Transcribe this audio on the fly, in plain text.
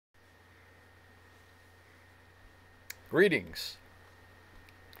Greetings.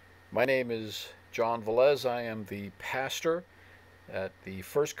 My name is John Velez. I am the pastor at the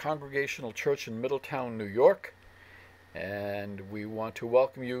First Congregational Church in Middletown, New York, and we want to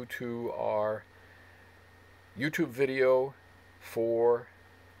welcome you to our YouTube video for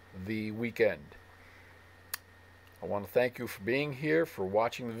the weekend. I want to thank you for being here, for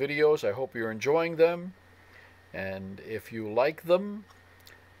watching the videos. I hope you're enjoying them, and if you like them,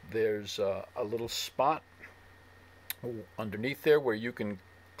 there's a little spot underneath there where you can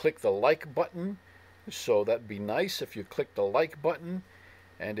click the like button. So that'd be nice if you click the like button.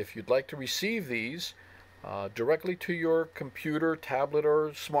 And if you'd like to receive these directly to your computer, tablet, or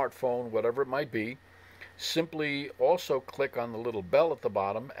smartphone, whatever it might be, simply also click on the little bell at the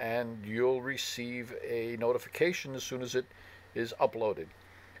bottom and you'll receive a notification as soon as it is uploaded.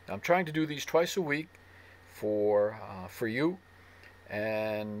 I'm trying to do these twice a week for you,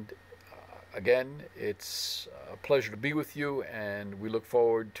 and again, it's a pleasure to be with you, and we look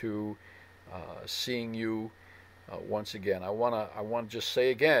forward to seeing you once again. I want to just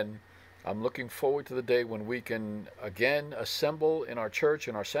say again, I'm looking forward to the day when we can again assemble in our church,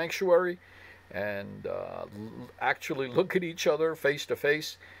 in our sanctuary, and actually look at each other face to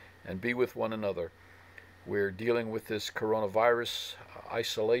face and be with one another. We're dealing with this coronavirus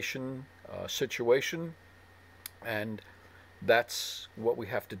isolation situation, and that's what we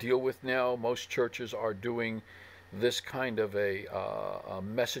have to deal with now. Most churches are doing this kind of a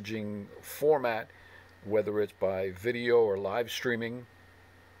messaging format, whether it's by video or live streaming,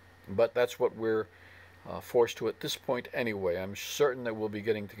 but that's what we're forced to at this point anyway. I'm certain that we'll be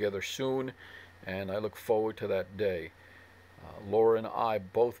getting together soon, and I look forward to that day. Laura and I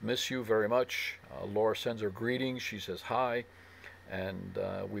both miss you very much. Laura sends her greetings. She says hi, and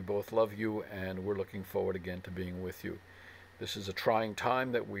we both love you, and we're looking forward again to being with you. This is a trying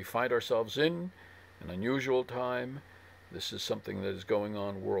time that we find ourselves in, an unusual time. This is something that is going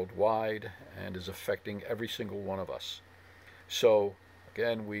on worldwide and is affecting every single one of us. So,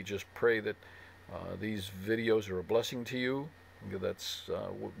 again, we just pray that these videos are a blessing to you. That's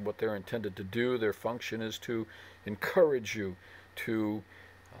what they're intended to do. Their function is to encourage you to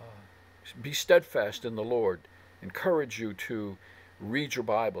be steadfast in the Lord, encourage you to read your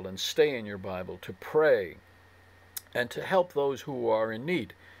Bible and stay in your Bible, to pray, and to help those who are in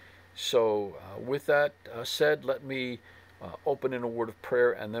need. So with that said, let me open in a word of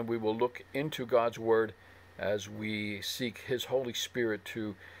prayer, and then we will look into God's Word as we seek His Holy Spirit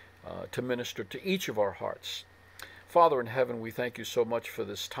to minister to each of our hearts. Father in heaven, we thank you so much for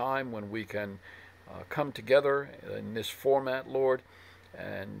this time when we can come together in this format, Lord,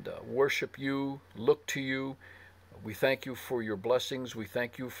 and worship you, look to you. We thank you for your blessings. We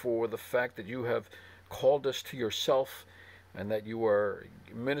thank you for the fact that you have called us to yourself and that you are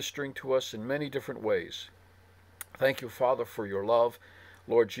ministering to us in many different ways. Thank you, Father, for your love,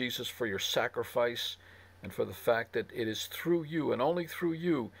 Lord Jesus, for your sacrifice, and for the fact that it is through you and only through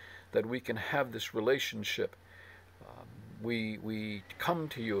you that we can have this relationship. We come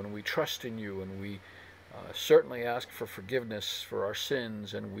to you and we trust in you, and we certainly ask for forgiveness for our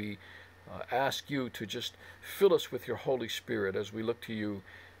sins, and we ask you to just fill us with your Holy Spirit as we look to you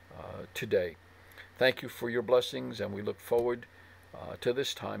today. Thank you for your blessings, and we look forward to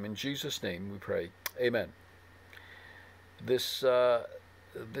this time. In Jesus' name we pray. Amen. This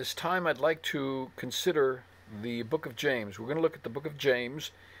time I'd like to consider the book of James. We're going to look at the book of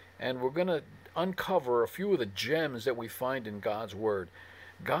James, and we're going to uncover a few of the gems that we find in God's Word.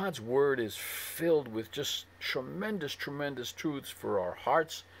 God's Word is filled with just tremendous, tremendous truths for our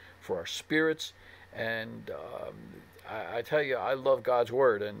hearts, for our spirits, and I tell you, I love God's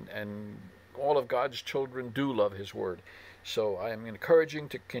Word, and all of God's children do love His Word. So I am encouraging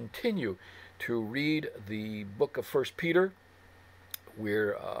to continue to read the book of 1 Peter.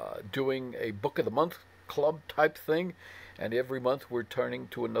 We're doing a book of the month club type thing, and every month we're turning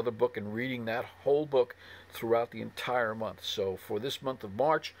to another book and reading that whole book throughout the entire month. So for this month of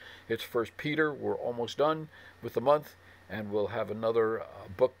March, it's 1 Peter. We're almost done with the month, and we'll have another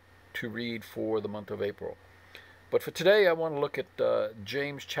book to read for the month of April. But for today, I want to look at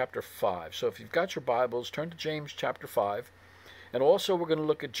James chapter 5. So if you've got your Bibles, turn to James chapter 5. And also we're going to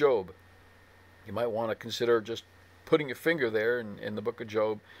look at Job. You might want to consider just putting your finger there in the book of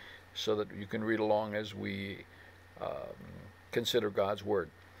Job so that you can read along as we consider God's Word.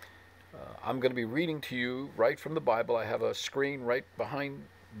 I'm going to be reading to you right from the Bible. I have a screen right behind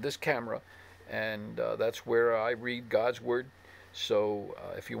this camera, and that's where I read God's Word. So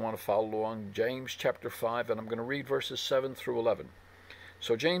if you want to follow along, James chapter 5, and I'm going to read verses 7 through 11.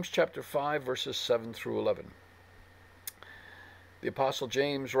 So James chapter 5, verses 7 through 11. The Apostle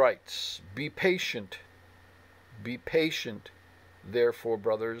James writes, "Be patient, Be patient, therefore,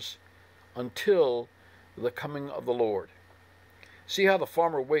 brothers, until the coming of the Lord. See how the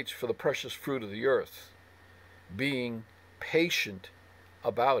farmer waits for the precious fruit of the earth, being patient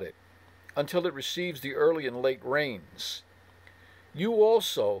about it, until it receives the early and late rains. You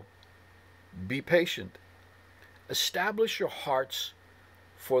also be patient. Establish your hearts,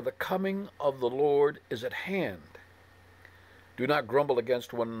 for the coming of the Lord is at hand. Do not grumble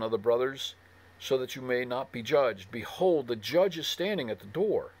against one another, brothers, so that you may not be judged. Behold, the judge is standing at the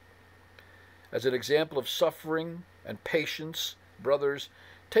door. As an example of suffering and patience, brothers,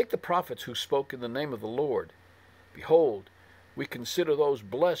 take the prophets who spoke in the name of the Lord. Behold, we consider those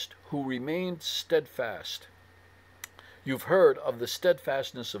blessed who remained steadfast. You've heard of the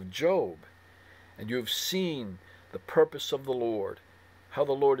steadfastness of Job, and you have seen the purpose of the Lord, how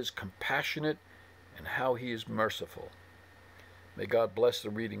the Lord is compassionate and how he is merciful. May God bless the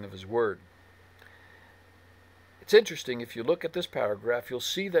reading of his word. It's interesting, if you look at this paragraph, you'll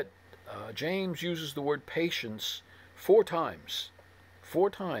see that James uses the word patience 4 times. 4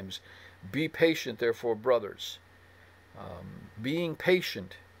 times. Be patient, therefore, brothers. Being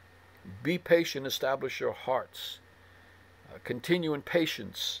patient. Be patient, establish your hearts. Continue in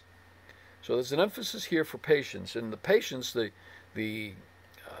patience. So there's an emphasis here for patience. And the patience, the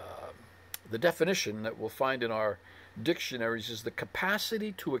definition that we'll find in our dictionaries is the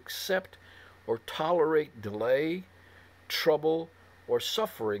capacity to accept or tolerate delay, trouble, or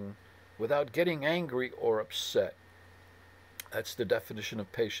suffering without getting angry or upset. That's the definition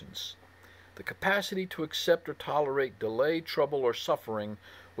of patience. The capacity to accept or tolerate delay, trouble, or suffering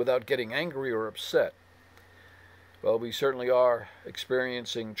without getting angry or upset. Well, we certainly are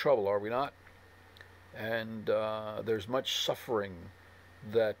experiencing trouble, are we not? And there's much suffering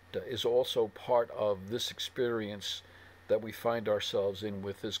that is also part of this experience that we find ourselves in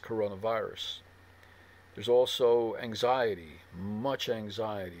with this coronavirus. There's also anxiety, much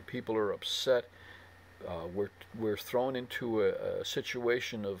anxiety. People are upset. We're thrown into a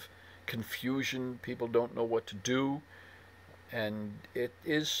situation of confusion. People don't know what to do. And it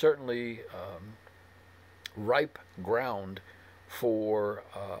is certainly ripe ground for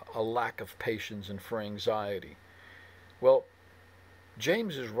a lack of patience and for anxiety. Well,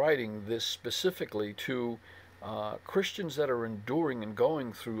 James is writing this specifically to Christians that are enduring and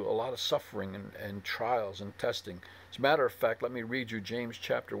going through a lot of suffering and trials and testing. As a matter of fact, let me read you James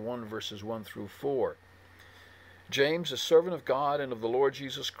chapter 1, verses 1 through 4. James, a servant of God and of the Lord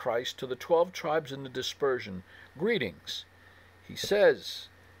Jesus Christ, to the 12 tribes in the dispersion, greetings. He says,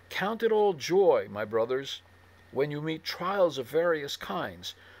 "Count it all joy, my brothers, when you meet trials of various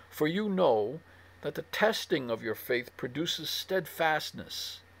kinds, for you know that the testing of your faith produces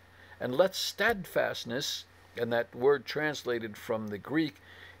steadfastness. And let steadfastness," and that word translated from the Greek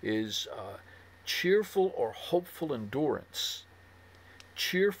is cheerful or hopeful endurance.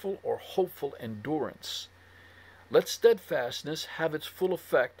 Cheerful or hopeful endurance. Let steadfastness have its full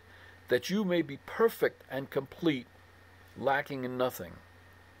effect, that you may be perfect and complete, lacking in nothing.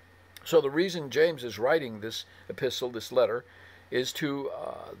 So the reason James is writing this epistle, this letter, is to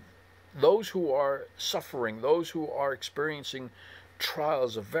those who are suffering, those who are experiencing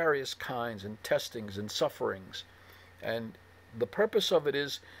trials of various kinds and testings and sufferings. And the purpose of it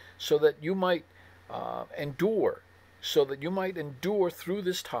is so that you might endure, so that you might endure through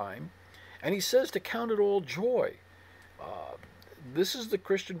this time. And he says to count it all joy. This is the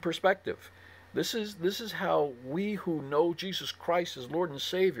Christian perspective. This is how we who know Jesus Christ as Lord and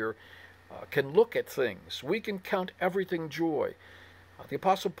Savior can look at things. We can count everything joy. The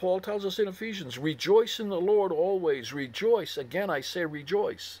Apostle Paul tells us in Ephesians, rejoice in the Lord always. Rejoice. Again, I say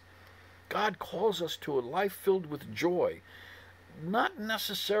rejoice. God calls us to a life filled with joy. Not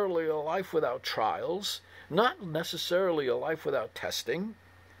necessarily a life without trials, not necessarily a life without testing,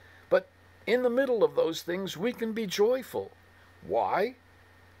 but in the middle of those things we can be joyful. Why?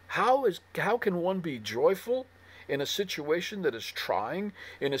 How can one be joyful in a situation that is trying,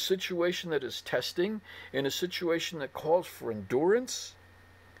 in a situation that is testing, in a situation that calls for endurance?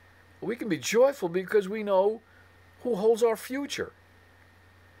 We can be joyful because we know who holds our future.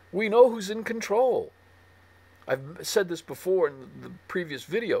 We know who's in control. I've said this before in the previous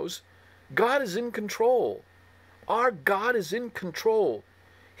videos. God is in control. Our God is in control.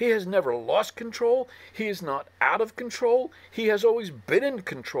 He has never lost control. He is not out of control. He has always been in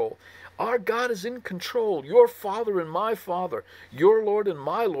control. Our God is in control. Your Father and my Father, your Lord and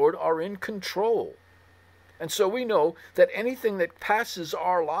my Lord are in control. And so we know that anything that passes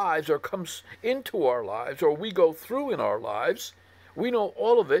our lives or comes into our lives or we go through in our lives, we know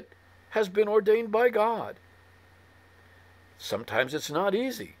all of it has been ordained by God. Sometimes it's not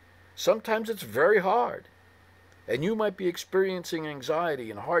easy. Sometimes it's very hard. And you might be experiencing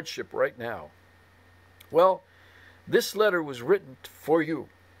anxiety and hardship right now. Well, this letter was written for you.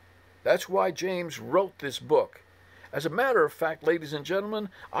 That's why James wrote this book. As a matter of fact, ladies and gentlemen,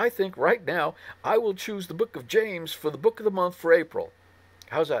 I think right now I will choose the book of James for the book of the month for April.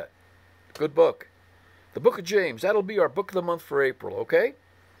 How's that? Good book. The book of James, that'll be our book of the month for April, okay?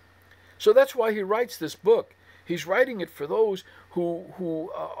 So that's why he writes this book. He's writing it for those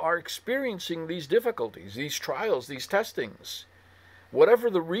who are experiencing these difficulties, these trials, these testings. Whatever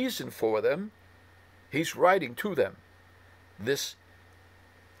the reason for them, he's writing to them this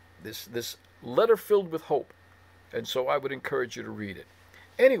letter filled with hope. And so I would encourage you to read it.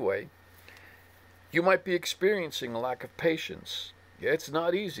 Anyway, you might be experiencing a lack of patience. Yeah, it's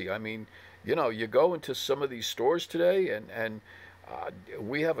not easy. I mean, you know, you go into some of these stores today, and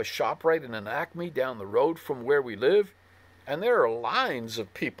we have a ShopRite and an Acme down the road from where we live, and there are lines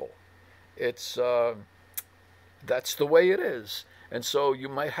of people. It's that's the way it is. And so you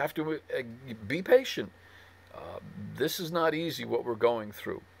might have to be patient. This is not easy what we're going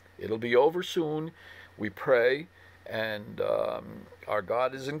through. It'll be over soon. We pray, and our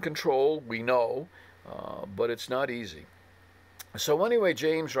God is in control, we know, but it's not easy. So anyway,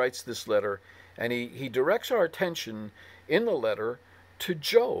 James writes this letter, and he directs our attention in the letter to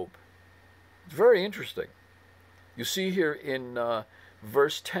Job. It's very interesting. You see here in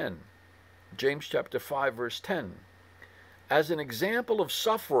verse 10, James chapter 5, verse 10, as an example of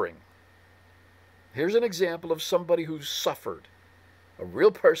suffering. Here's an example of somebody who's suffered. A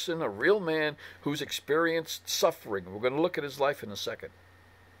real person, a real man who's experienced suffering. We're going to look at his life in a second.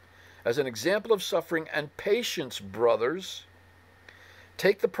 As an example of suffering and patience, brothers,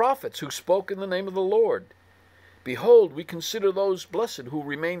 take the prophets who spoke in the name of the Lord. Behold, we consider those blessed who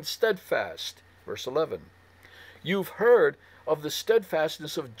remain steadfast. Verse 11. You've heard of the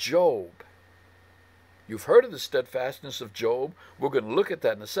steadfastness of Job. You've heard of the steadfastness of Job. We're going to look at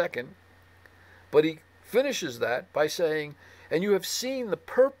that in a second. But he finishes that by saying, and you have seen the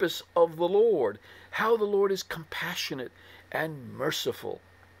purpose of the Lord, how the Lord is compassionate and merciful.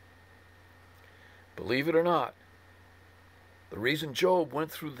 Believe it or not, the reason Job went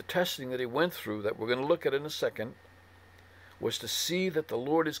through the testing that he went through, that we're going to look at in a second, was to see that the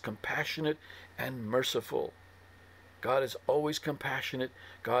Lord is compassionate and merciful. God is always compassionate.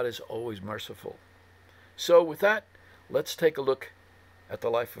 God is always merciful. So with that, let's take a look at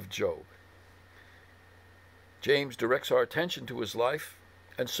the life of Job. James directs our attention to his life,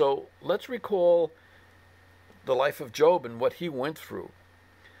 and so let's recall the life of Job and what he went through.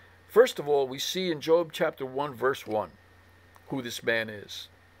 First of all, we see in Job chapter 1, verse 1, who this man is.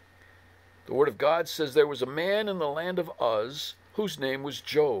 The Word of God says there was a man in the land of Uz whose name was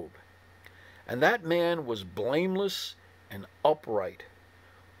Job, and that man was blameless and upright,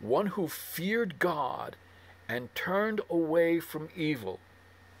 one who feared God and turned away from evil.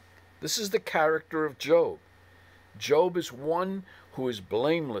 This is the character of Job. Job is one who is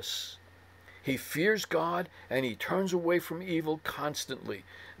blameless. He fears God and he turns away from evil constantly.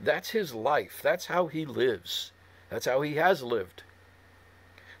 That's his life. That's how he lives. That's how he has lived.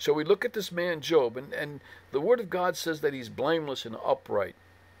 So we look at this man Job, and the Word of God says that he's blameless and upright.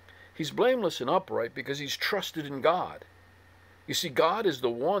 He's blameless and upright because he's trusted in God. You see, God is the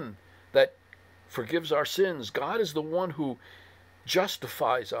one that forgives our sins. God is the one who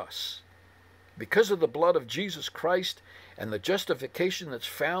justifies us. Because of the blood of Jesus Christ and the justification that's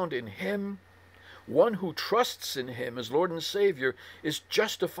found in him, one who trusts in him as Lord and Savior is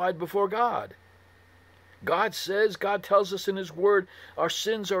justified before God. God says, God tells us in his word, our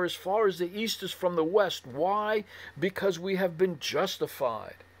sins are as far as the east is from the west. Why? Because we have been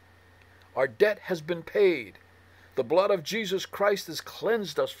justified. Our debt has been paid. The blood of Jesus Christ has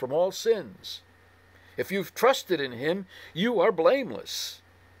cleansed us from all sins. If you've trusted in him, you are blameless.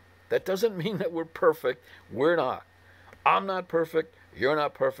 That doesn't mean that we're perfect. We're not. I'm not perfect. You're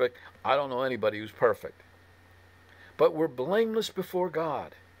not perfect. I don't know anybody who's perfect. But we're blameless before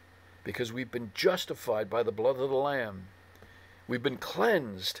God because we've been justified by the blood of the Lamb. We've been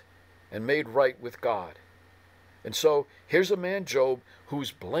cleansed and made right with God. And so here's a man, Job,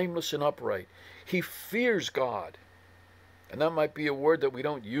 who's blameless and upright. He fears God. And that might be a word that we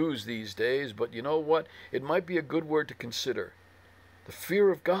don't use these days, but you know what? It might be a good word to consider. The fear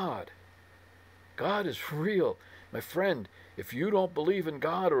of God. God is real. My friend, if you don't believe in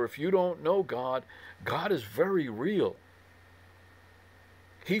God or if you don't know God, God is very real.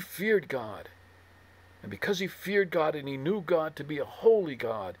 He feared God. And because he feared God and he knew God to be a holy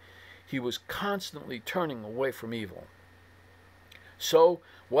God, he was constantly turning away from evil. So,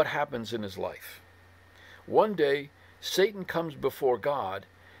 what happens in his life? One day, Satan comes before God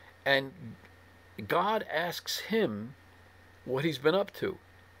and God asks him what he's been up to.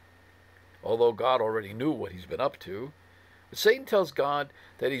 Although God already knew what he's been up to. But Satan tells God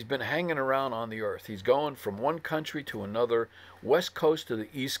that he's been hanging around on the earth. He's going from one country to another, west coast to the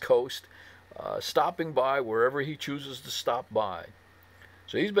east coast, stopping by wherever he chooses to stop by.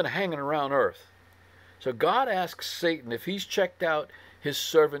 So he's been hanging around earth. So God asks Satan if he's checked out his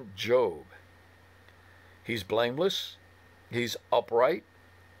servant Job. He's blameless. He's upright,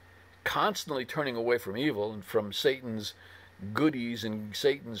 constantly turning away from evil and from Satan's goodies and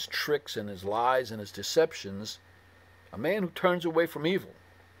Satan's tricks and his lies and his deceptions. A man who turns away from evil.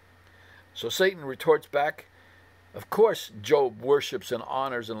 So Satan retorts back, of course Job worships and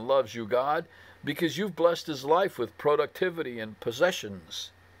honors and loves you, God, because you've blessed his life with productivity and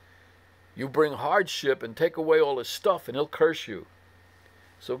possessions. You bring hardship and take away all his stuff and he'll curse you.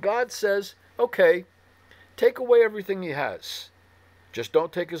 So God says, okay, take away everything he has. Just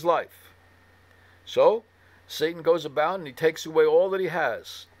don't take his life. So Satan goes about and he takes away all that he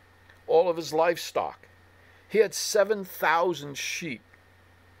has, all of his livestock. He had 7,000 sheep.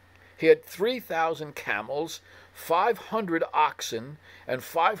 He had 3,000 camels, 500 oxen, and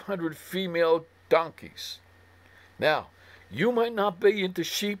 500 female donkeys. Now, you might not be into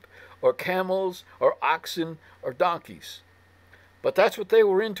sheep or camels or oxen or donkeys, but that's what they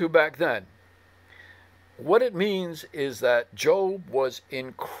were into back then. What it means is that Job was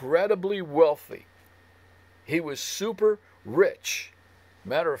incredibly wealthy. He was super rich.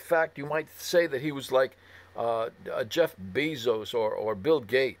 Matter of fact, you might say that he was like Jeff Bezos or Bill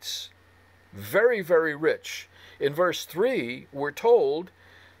Gates. Very, very rich. In verse 3, we're told,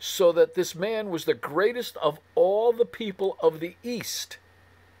 so that this man was the greatest of all the people of the East.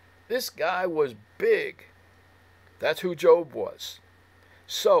 This guy was big. That's who Job was.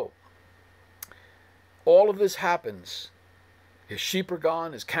 So, all of this happens. His sheep are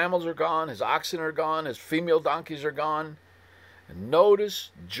gone, his camels are gone, his oxen are gone, his female donkeys are gone. And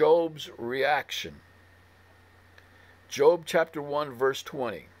notice Job's reaction. Job chapter 1, verse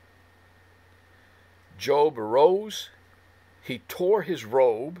 20. Job arose, he tore his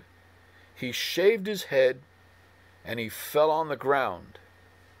robe, he shaved his head, and he fell on the ground.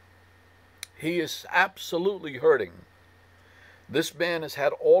 He is absolutely hurting. This man has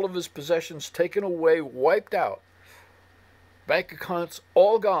had all of his possessions taken away, wiped out. Bank accounts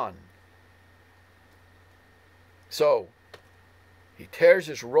all gone. So, he tears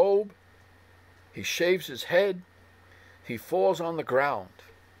his robe, he shaves his head, he falls on the ground.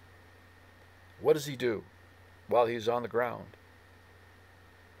 What does he do while he's on the ground?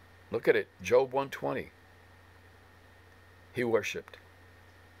 Look at it, Job 1:20. He worshiped.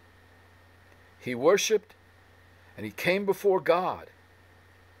 He worshiped and he came before God,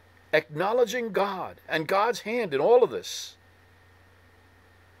 acknowledging God and God's hand in all of this.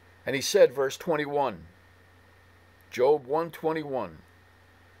 And he said, verse 21, Job 1:21,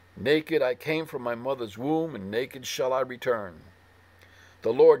 naked I came from my mother's womb, and naked shall I return.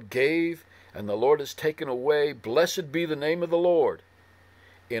 The Lord gave, and the Lord has taken away. Blessed be the name of the Lord.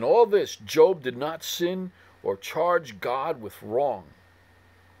 In all this, Job did not sin or charge God with wrong.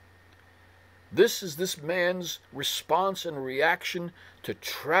 This is this man's response and reaction to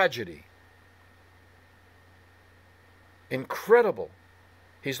tragedy. Incredible.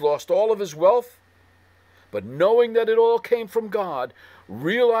 He's lost all of his wealth, but knowing that it all came from God,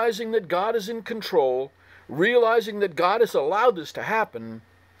 realizing that God is in control, realizing that God has allowed this to happen,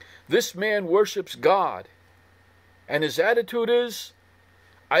 this man worships God. And his attitude is,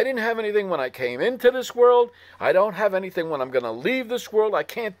 I didn't have anything when I came into this world. I don't have anything when I'm going to leave this world. I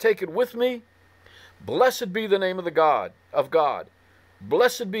can't take it with me. Blessed be the name of God.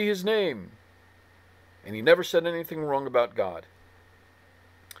 Blessed be his name. And he never said anything wrong about God.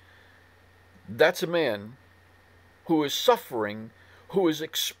 That's a man who is suffering, who is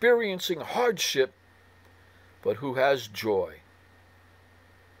experiencing hardship, but who has joy.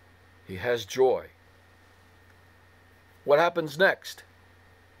 He has joy. What happens next?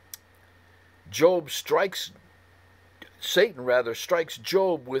 Satan strikes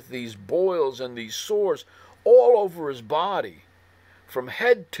Job with these boils and these sores all over his body, from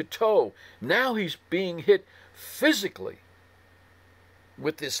head to toe. Now he's being hit physically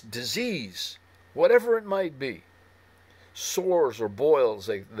with this disease, whatever it might be. Sores or boils,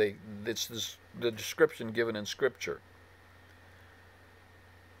 it's the description given in Scripture.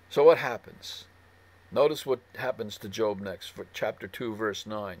 So what happens? Notice what happens to Job next, for chapter 2, verse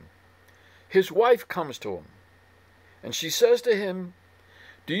 9. His wife comes to him, and she says to him,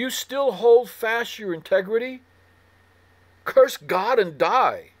 do you still hold fast your integrity? Curse God and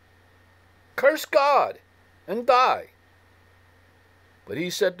die. Curse God and die. But he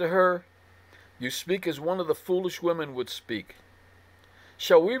said to her, You speak as one of the foolish women would speak.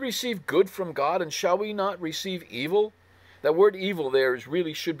 Shall we receive good from God, and shall we not receive evil? That word evil there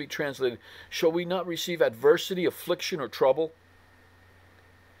should be translated, shall we not receive adversity, affliction, or trouble?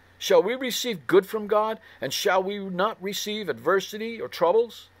 Shall we receive good from God, and shall we not receive adversity or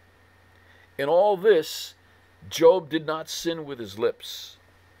troubles? In all this, Job did not sin with his lips.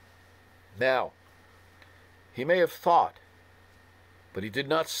 Now, he may have thought, but he did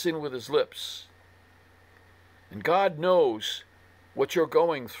not sin with his lips. And God knows what you're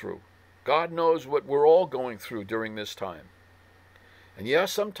going through. God knows what we're all going through during this time. And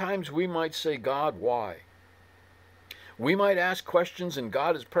yes, sometimes we might say, God, why? We might ask questions, and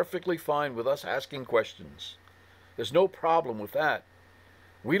God is perfectly fine with us asking questions. There's no problem with that.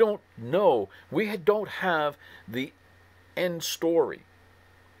 We don't know. We don't have the end story.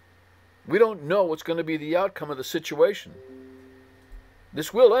 We don't know what's going to be the outcome of the situation.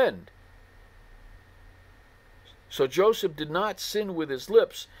 This will end. So Joseph did not sin with his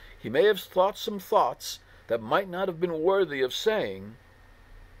lips. He may have thought some thoughts that might not have been worthy of saying,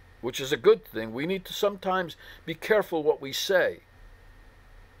 which is a good thing. We need to sometimes be careful what we say.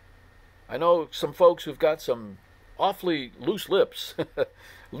 I know some folks who've got some awfully loose lips.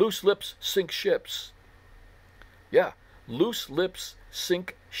 Loose lips sink ships. Yeah, loose lips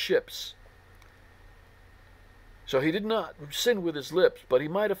sink ships. So he did not sin with his lips, but he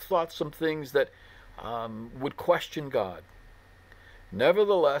might have thought some things that would question God.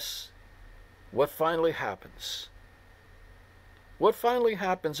 Nevertheless, what finally happens? What finally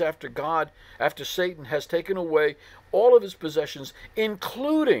happens after Satan has taken away all of his possessions,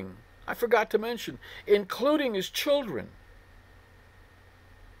 including, I forgot to mention, including his children?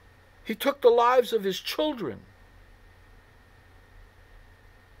 He took the lives of his children.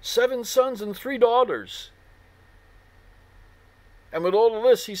 7 sons and 3 daughters. And with all of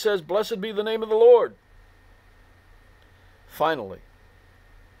this, he says, blessed be the name of the Lord. Finally,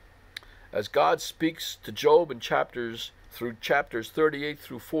 as God speaks to Job in chapters 38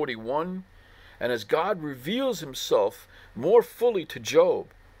 through 41, and as God reveals himself more fully to Job,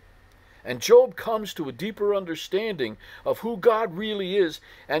 and Job comes to a deeper understanding of who God really is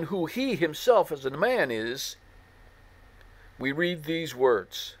and who he himself as a man is, we read these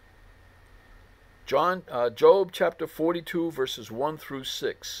words. Job chapter 42, verses 1 through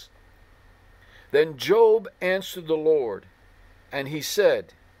 6. Then Job answered the Lord, and he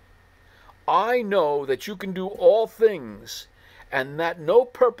said, I know that you can do all things, and that no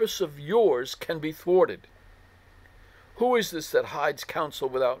purpose of yours can be thwarted. Who is this that hides counsel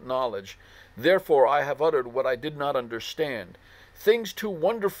without knowledge? Therefore I have uttered what I did not understand, things too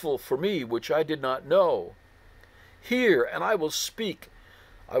wonderful for me which I did not know. Hear, and I will speak.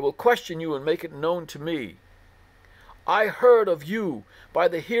 I will question you and make it known to me. I heard of you by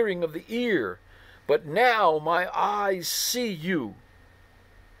the hearing of the ear, but now my eyes see you.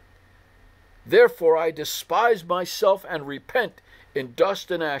 Therefore I despise myself and repent in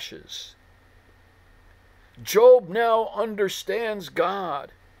dust and ashes. Job now understands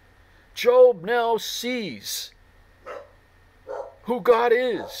God. Job now sees who God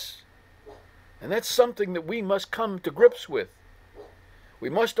is. And that's something that we must come to grips with. We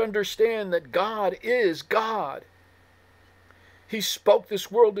must understand that God is God. He spoke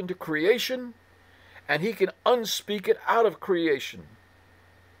this world into creation, and he can unspeak it out of creation.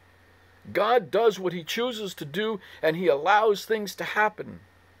 God does what he chooses to do, and he allows things to happen.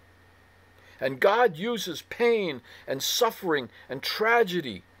 And God uses pain and suffering and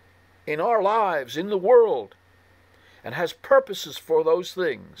tragedy in our lives, in the world, and has purposes for those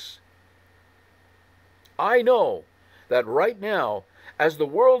things. I know that right now, as the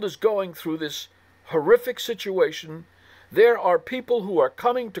world is going through this horrific situation, there are people who are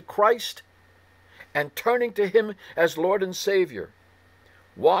coming to Christ and turning to him as Lord and Savior.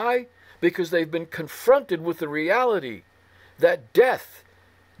 Why? Because they've been confronted with the reality that death,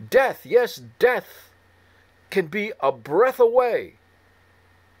 yes, death, can be a breath away.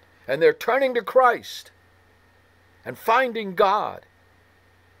 And they're turning to Christ and finding God,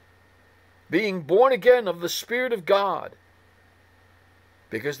 being born again of the Spirit of God,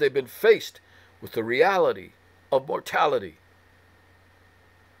 because they've been faced with the reality of mortality.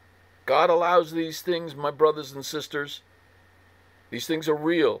 God allows these things, my brothers and sisters. These things are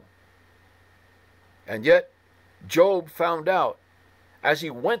real. And yet, Job found out, as he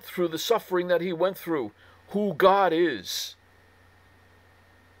went through the suffering that he went through, who God is.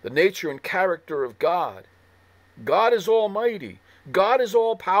 The nature and character of God. God is almighty. God is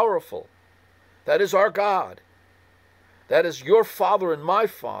all-powerful. That is our God. That is your Father and my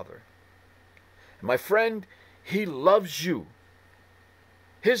Father. And my friend, he loves you.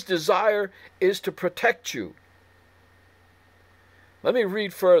 His desire is to protect you. Let me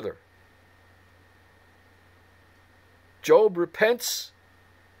read further. Job repents,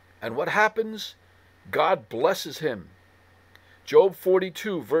 and what happens? God blesses him. Job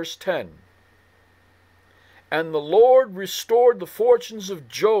 42, verse 10. And the Lord restored the fortunes of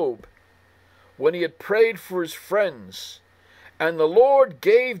Job when he had prayed for his friends. And the Lord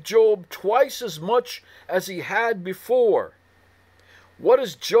gave Job twice as much as he had before. What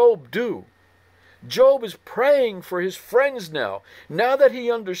does Job do? Job is praying for his friends now. Now that he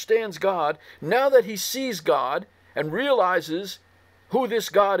understands God, now that he sees God and realizes who this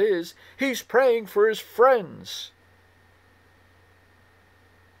God is, he's praying for his friends.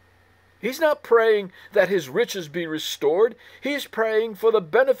 He's not praying that his riches be restored. He's praying for the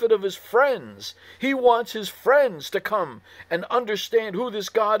benefit of his friends. He wants his friends to come and understand who this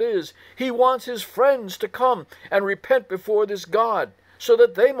God is. He wants his friends to come and repent before this God so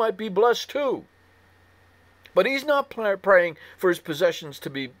that they might be blessed too. But he's not praying for his possessions to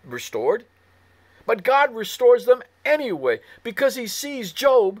be restored. But God restores them anyway because he sees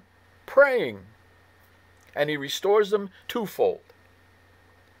Job praying. And he restores them twofold.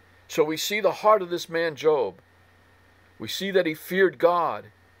 So we see the heart of this man Job. We see that he feared God,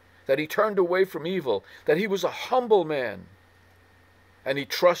 that he turned away from evil, that he was a humble man, and he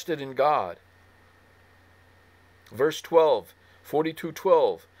trusted in God. Verse 12,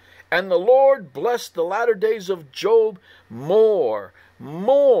 42:12. And the Lord blessed the latter days of Job more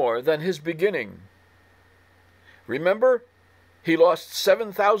than his beginning. Remember, he lost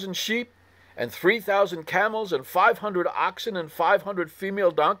 7,000 sheep and 3,000 camels and 500 oxen and 500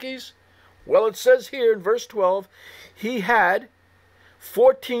 female donkeys? Well, it says here in verse 12, he had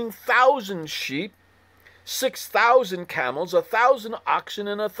 14,000 sheep, 6,000 camels, 1,000 oxen,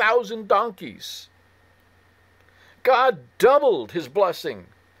 and 1,000 donkeys. God doubled his blessing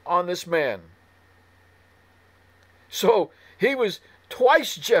on this man. So he was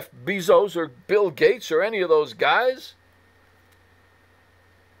twice Jeff Bezos or Bill Gates or any of those guys.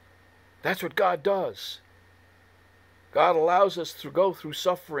 That's what God does. God allows us to go through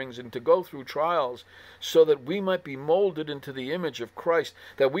sufferings and to go through trials so that we might be molded into the image of Christ,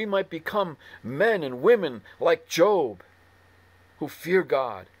 that we might become men and women like Job, who fear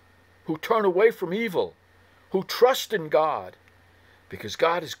God, who turn away from evil, who trust in God, because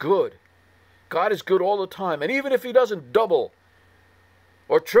God is good. God is good all the time. And even if he doesn't double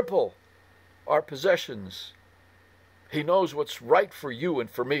or triple our possessions, he knows what's right for you and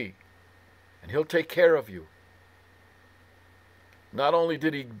for me. And he'll take care of you. Not only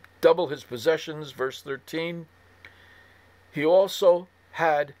did he double his possessions, verse 13, he also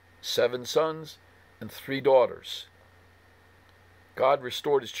had 7 sons and 3 daughters. God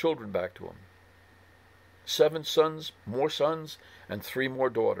restored his children back to him. 7 sons, and 3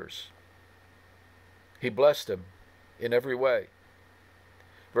 more daughters. He blessed him in every way.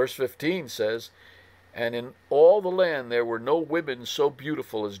 Verse 15 says, and in all the land there were no women so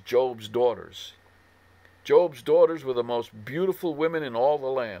beautiful as Job's daughters. Job's daughters were the most beautiful women in all the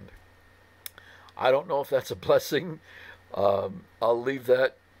land. I don't know if that's a blessing. I'll leave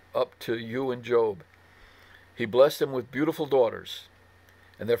that up to you and Job. He blessed them with beautiful daughters,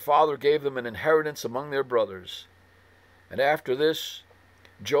 and their father gave them an inheritance among their brothers. And after this,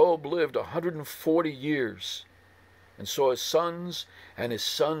 Job lived 140 years, and saw his sons and his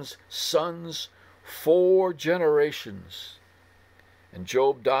sons' sons 4 generations. And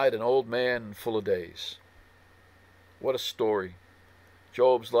Job died an old man and full of days. What a story.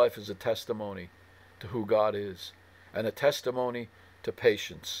 Job's life is a testimony to who God is, and a testimony to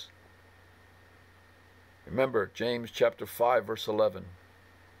patience. Remember, James chapter 5, verse 11.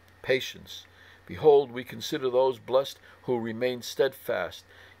 Patience. Behold, we consider those blessed who remain steadfast.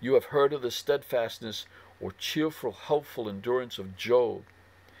 You have heard of the steadfastness or cheerful, helpful endurance of Job,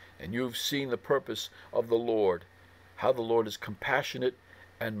 and you've seen the purpose of the Lord, how the Lord is compassionate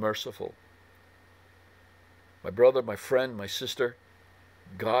and merciful. My brother, my friend, my sister,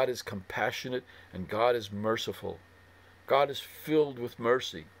 God is compassionate and God is merciful. God is filled with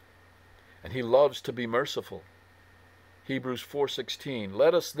mercy, and he loves to be merciful. Hebrews 4:16,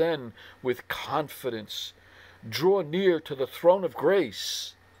 let us then with confidence draw near to the throne of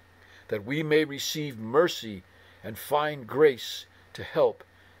grace, that we may receive mercy and find grace to help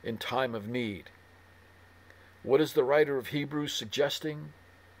in time of need. What is the writer of Hebrews suggesting?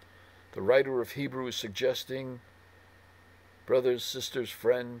 The writer of Hebrews is suggesting, brothers, sisters,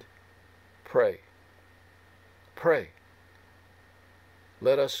 friend, pray. Pray.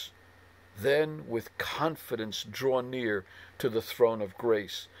 Let us then with confidence draw near to the throne of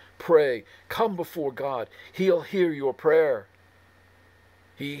grace. Pray. Come before God. He'll hear your prayer.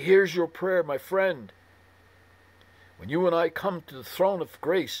 He hears your prayer, my friend. When you and I come to the throne of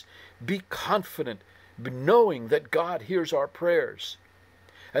grace, be confident, knowing that God hears our prayers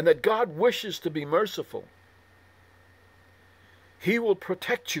and that God wishes to be merciful. He will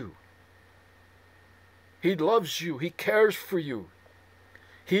protect you. He loves you. He cares for you.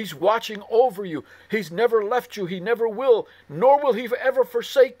 He's watching over you. He's never left you. He never will, nor will he ever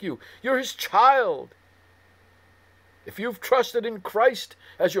forsake you. You're his child. If you've trusted in Christ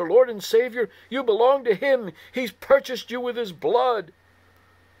as your Lord and Savior, you belong to him. He's purchased you with his blood.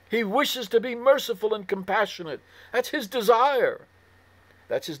 He wishes to be merciful and compassionate. That's his desire.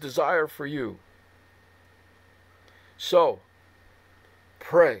 That's his desire for you. So,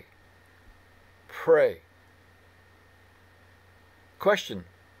 pray. Pray. Question: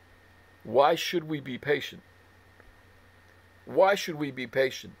 why should we be patient? Why should we be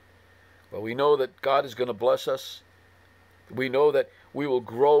patient? Well, we know that God is going to bless us. We know that we will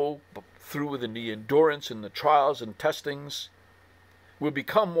grow through the endurance and the trials and testings. We'll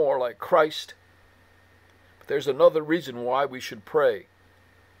become more like Christ. But there's another reason why we should pray.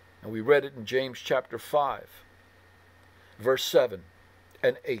 And we read it in James chapter 5, verse 7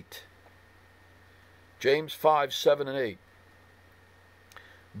 and 8. James 5, 7 and 8.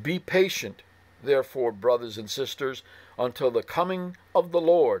 Be patient, therefore, brothers and sisters, until the coming of the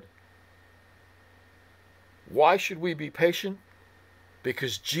Lord. Why should we be patient?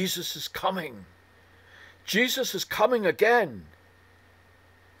 Because Jesus is coming. Jesus is coming again.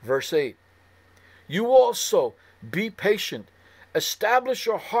 Verse 8. You also be patient. Establish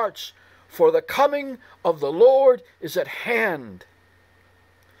your hearts, for the coming of the Lord is at hand.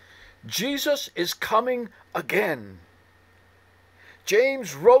 Jesus is coming again.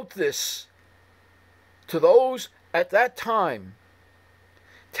 James wrote this to those at that time,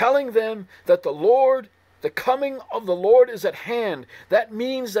 telling them that the coming of the Lord is at hand. That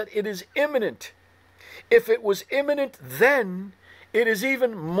means that it is imminent. If it was imminent then, it is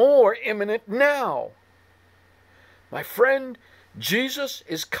even more imminent now. My friend, Jesus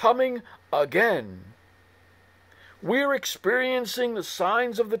is coming again. We're experiencing the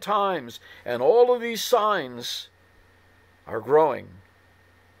signs of the times, and all of these signs are growing.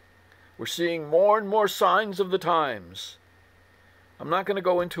 We're seeing more and more signs of the times. I'm not going to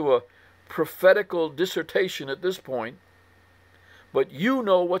go into a prophetical dissertation at this point, but you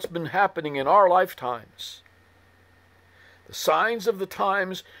know what's been happening in our lifetimes. The signs of the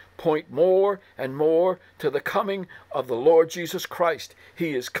times point more and more to the coming of the Lord Jesus Christ.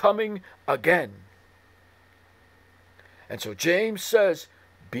 He is coming again. And so James says,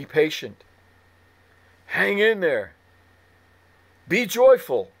 be patient. Hang in there. Be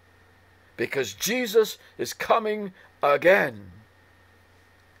joyful, because Jesus is coming again.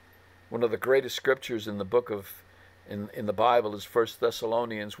 One of the greatest scriptures in the book of in the Bible is 1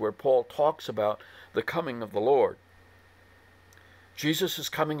 Thessalonians, where Paul talks about the coming of the Lord. Jesus is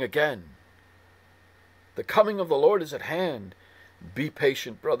coming again. The coming of the Lord is at hand. Be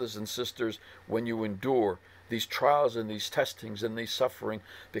patient, brothers and sisters, when you endure these trials and these testings and these suffering,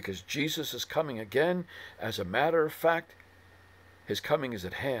 because Jesus is coming again. As a matter of fact, his coming is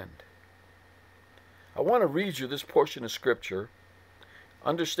at hand. I want to read you this portion of Scripture.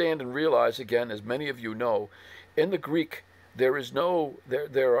 Understand and realize again, as many of you know, in the Greek there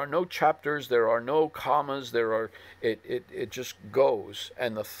are no chapters, there are no commas, it just goes,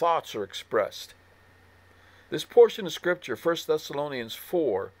 and the thoughts are expressed. This portion of Scripture, 1 Thessalonians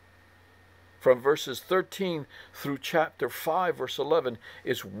 4, from verses 13 through chapter 5, verse 11,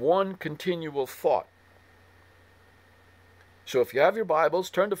 is one continual thought. So if you have your Bibles,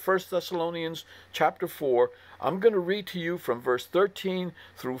 turn to 1 Thessalonians chapter 4. I'm going to read to you from verse 13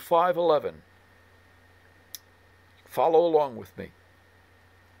 through 5:11. Follow along with me.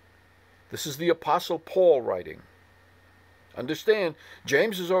 This is the Apostle Paul writing. Understand,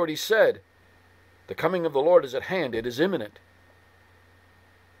 James has already said, the coming of the Lord is at hand. It is imminent.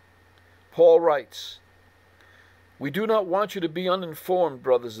 Paul writes, we do not want you to be uninformed,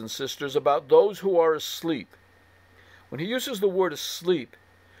 brothers and sisters, about those who are asleep. When he uses the word asleep,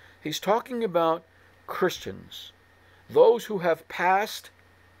 he's talking about Christians, those who have passed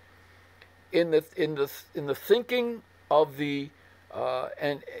in the thinking of the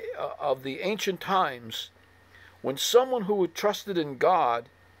ancient times. When someone who had trusted in God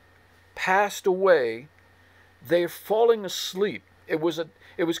passed away, they're falling asleep. It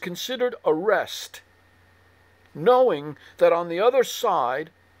was considered a rest, knowing that on the other side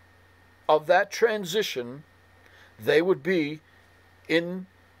of that transition, they would be in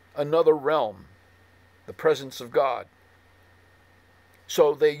another realm, the presence of God.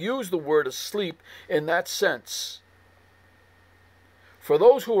 So they use the word asleep in that sense. For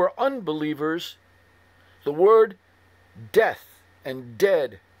those who are unbelievers, the word death and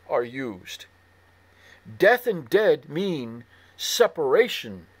dead are used. Death and dead mean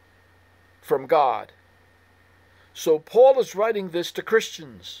separation from God. So Paul is writing this to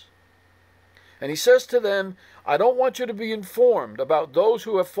Christians. And he says to them, I don't want you to be informed about those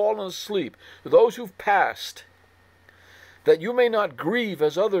who have fallen asleep, those who've passed, that you may not grieve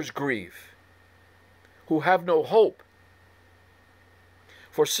as others grieve, who have no hope.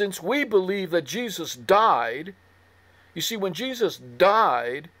 For since we believe that Jesus died, you see, when Jesus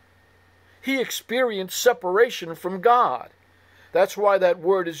died, he experienced separation from God. That's why that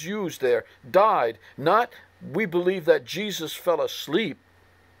word is used there, died. Not we believe that Jesus fell asleep.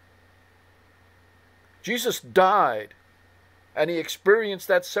 Jesus died, and he experienced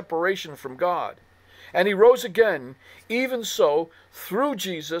that separation from God. And he rose again. Even so, through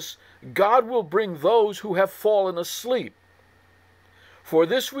Jesus, God will bring those who have fallen asleep. For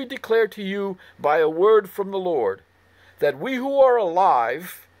this we declare to you by a word from the Lord, that we who are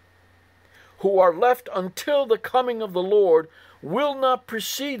alive, who are left until the coming of the Lord, will not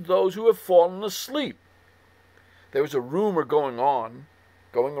precede those who have fallen asleep. There was a rumor going around,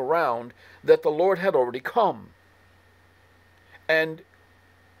 that the Lord had already come. And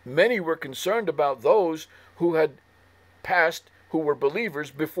many were concerned about those who had passed, who were believers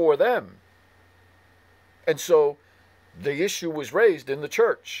before them. And so the issue was raised in the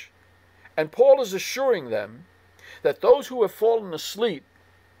church. And Paul is assuring them that those who have fallen asleep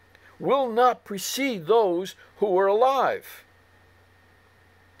will not precede those who are alive.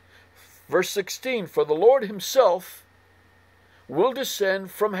 Verse 16, for the Lord himself will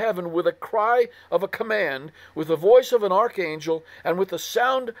descend from heaven with a cry of a command, with the voice of an archangel, and with the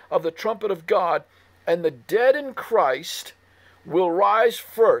sound of the trumpet of God, and the dead in Christ will rise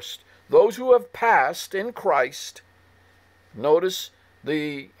first. Those who have passed in Christ, notice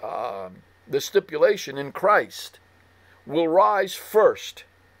the stipulation, in Christ, will rise first.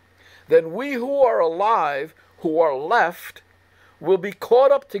 Then we who are alive, who are left, will be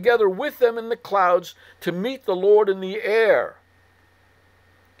caught up together with them in the clouds to meet the Lord in the air.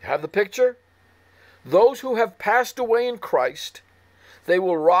 Have the picture? Those who have passed away in Christ, they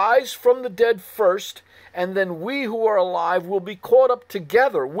will rise from the dead first, and then we who are alive will be caught up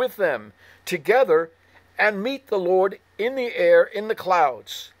together with them, together, and meet the Lord in the air, in the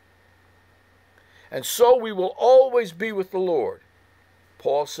clouds. And so we will always be with the Lord.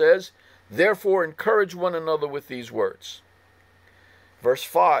 Paul says, therefore encourage one another with these words. Verse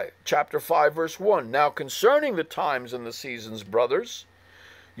 5, chapter 5, verse 1. Now concerning the times and the seasons, brothers,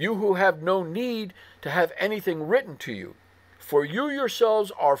 you who have no need to have anything written to you, for you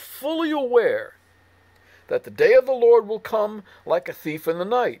yourselves are fully aware that the day of the Lord will come like a thief in the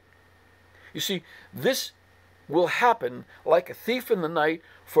night. You see, this will happen like a thief in the night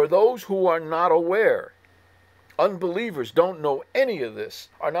for those who are not aware. Unbelievers don't know any of this,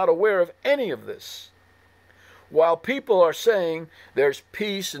 are not aware of any of this. While people are saying there's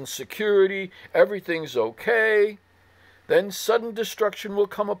peace and security, everything's okay, then sudden destruction will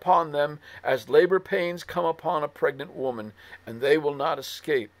come upon them as labor pains come upon a pregnant woman, and they will not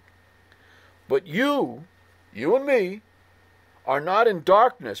escape. But you and me, are not in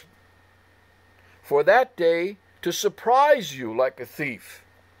darkness for that day to surprise you like a thief.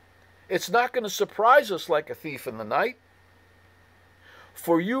 It's not going to surprise us like a thief in the night.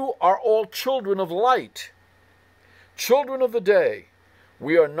 For you are all children of light, children of the day.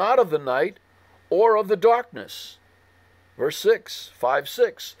 We are not of the night or of the darkness. Verse 6, 5,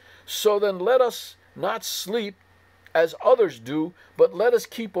 6. So then let us not sleep as others do, but let us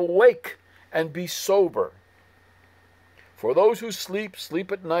keep awake and be sober. For those who sleep,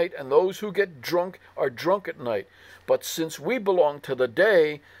 sleep at night, and those who get drunk are drunk at night. But since we belong to the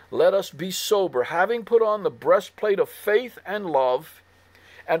day, let us be sober, having put on the breastplate of faith and love,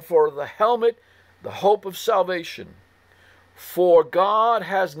 and for the helmet, the hope of salvation. For God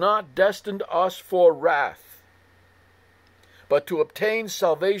has not destined us for wrath, but to obtain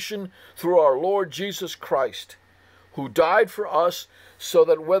salvation through our Lord Jesus Christ, who died for us, so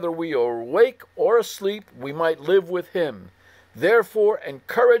that whether we are awake or asleep, we might live with him. Therefore,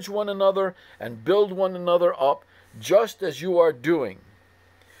 encourage one another and build one another up, just as you are doing.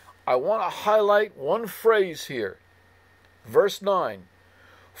 I want to highlight one phrase here. Verse 9.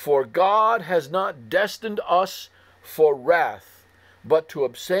 For God has not destined us for wrath, but to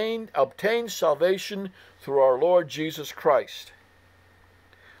obtain salvation through our Lord Jesus Christ.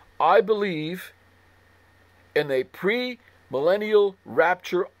 I believe in a pre-millennial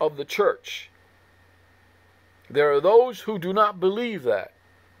rapture of the church. There are those who do not believe that,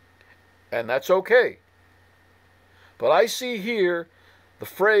 and that's okay. But I see here The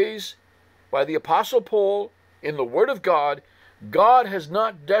phrase by the Apostle Paul in the Word of God, God has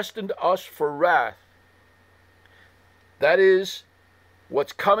not destined us for wrath. That is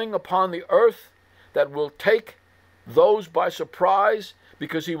what's coming upon the earth that will take those by surprise,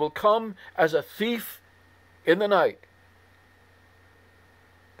 because he will come as a thief in the night.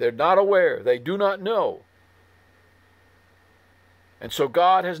 They're not aware. They do not know. And so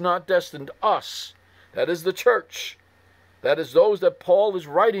God has not destined us, that is the church, that is those that Paul is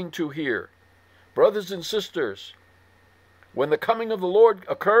writing to here. Brothers and sisters, when the coming of the Lord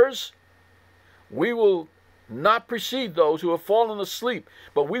occurs, we will not precede those who have fallen asleep,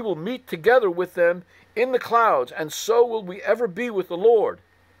 but we will meet together with them in the clouds, and so will we ever be with the Lord.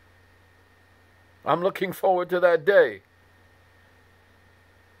 I'm looking forward to that day.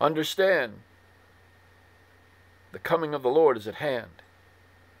 Understand, the coming of the Lord is at hand.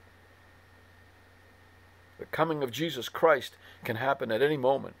 The coming of Jesus Christ can happen at any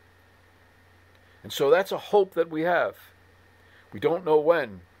moment. And so that's a hope that we have. We don't know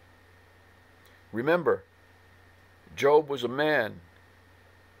when. Remember, Job was a man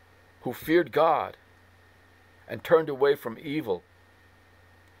who feared God and turned away from evil.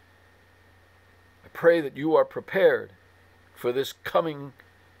 I pray that you are prepared for this coming,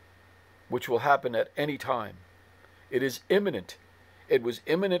 which will happen at any time. It is imminent. It was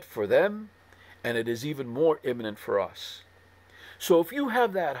imminent for them, and it is even more imminent for us. So if you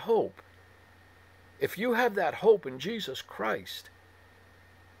have that hope, in Jesus Christ,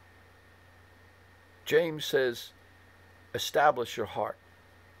 James says, establish your heart.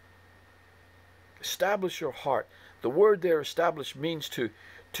 Establish your heart. The word there, establish, means to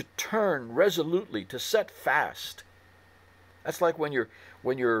turn resolutely, to set fast. That's like when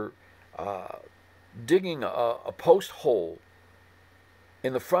you're digging a post hole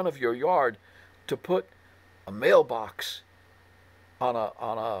in the front of your yard to put a mailbox on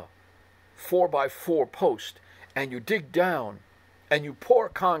a 4x4 post, and you dig down and you pour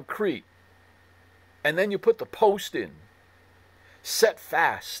concrete, and then you put the post in. Set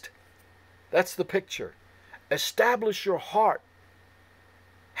fast. That's the picture. Establish your heart.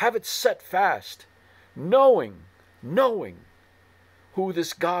 Have it set fast, knowing who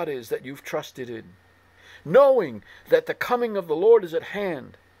this God is that you've trusted in, knowing that the coming of the Lord is at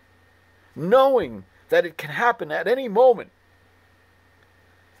hand, knowing that it can happen at any moment.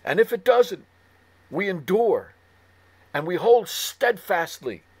 And if it doesn't, we endure and we hold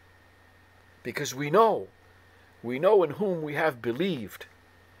steadfastly, because we know in whom we have believed,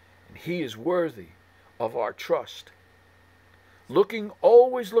 and he is worthy of our trust.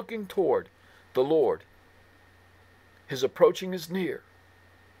 Always looking toward the Lord. His approaching is near.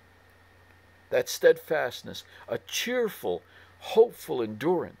 That steadfastness, a cheerful, hopeful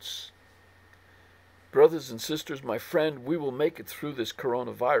endurance. Brothers and sisters, my friend, we will make it through this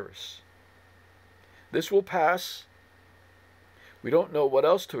coronavirus. This will pass. We don't know what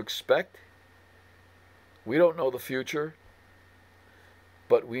else to expect. We don't know the future,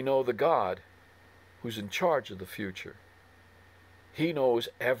 but we know the God who's in charge of the future. He knows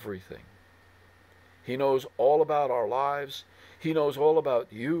everything. He knows all about our lives. He knows all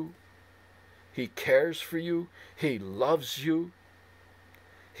about you. He cares for you. He loves you.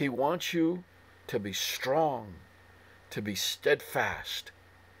 He wants you to be strong, to be steadfast,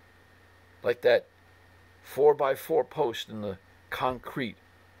 like that 4x4 post in the concrete.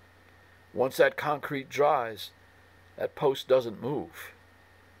 Once that concrete dries, that post doesn't move.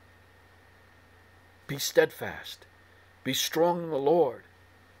 Be steadfast. Be strong in the Lord,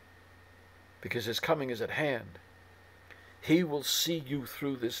 because his coming is at hand. He will see you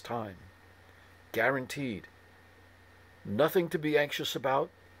through this time. Guaranteed. Nothing to be anxious about.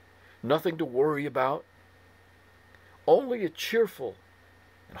 Nothing to worry about. Only a cheerful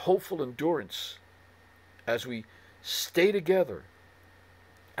and hopeful endurance as we stay together,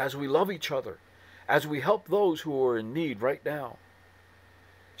 as we love each other, as we help those who are in need right now.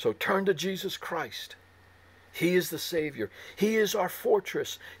 So turn to Jesus Christ. He is the Savior. He is our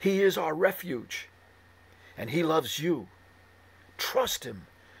fortress. He is our refuge. And he loves you. Trust him.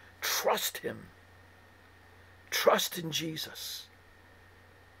 Trust him. Trust in Jesus.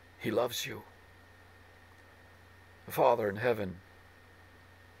 He loves you. Father in heaven,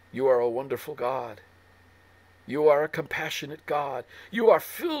 you are a wonderful God. You are a compassionate God. You are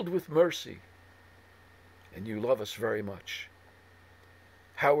filled with mercy. And you love us very much.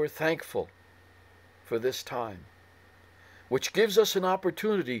 How we're thankful for this time, which gives us an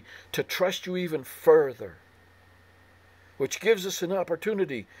opportunity to trust you even further, which gives us an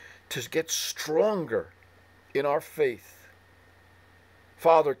opportunity to get stronger in our faith.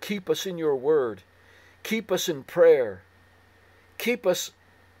 Father, keep us in your word. Keep us in prayer. Keep us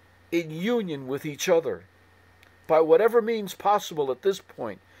in union with each other by whatever means possible at this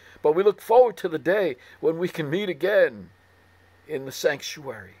point. But we look forward to the day when we can meet again in the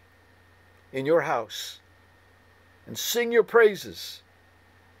sanctuary, in your house, and sing your praises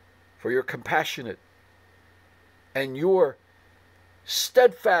for your compassionate and your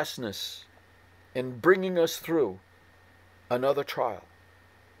steadfastness in bringing us through another trial.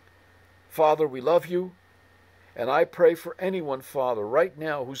 Father, we love you, and I pray for anyone, Father, right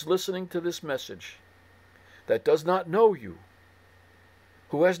now who's listening to this message that does not know you,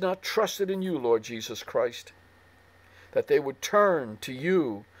 who has not trusted in you, Lord Jesus Christ, that they would turn to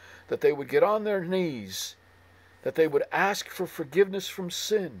you, that they would get on their knees, that they would ask for forgiveness from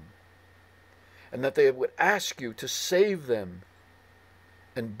sin, and that they would ask you to save them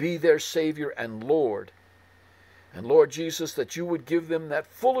and be their Savior and Lord. And Lord Jesus, that you would give them that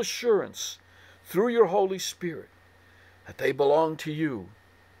full assurance through your Holy Spirit that they belong to you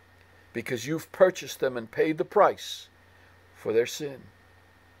because you've purchased them and paid the price for their sin,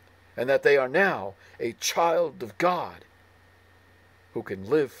 and that they are now a child of God who can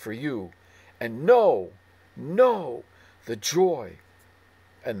live for you and know the joy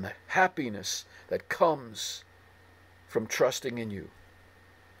and the happiness that comes from trusting in you.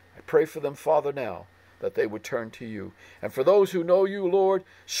 I pray for them, Father, now that they would turn to you. And for those who know you, Lord,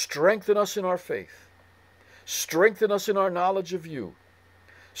 strengthen us in our faith. Strengthen us in our knowledge of you.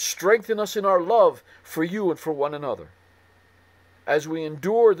 Strengthen us in our love for you and for one another as we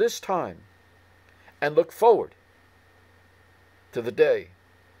endure this time and look forward to the day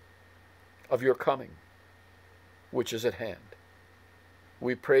of your coming, which is at hand.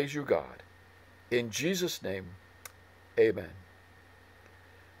 We praise you, God. In Jesus' name, amen.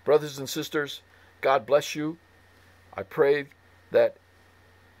 Brothers and sisters, God bless you. I pray that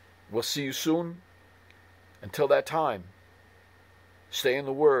we'll see you soon. Until that time, stay in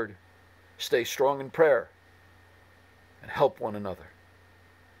the Word, stay strong in prayer, and help one another.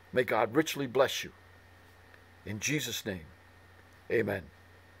 May God richly bless you. In Jesus' name, amen.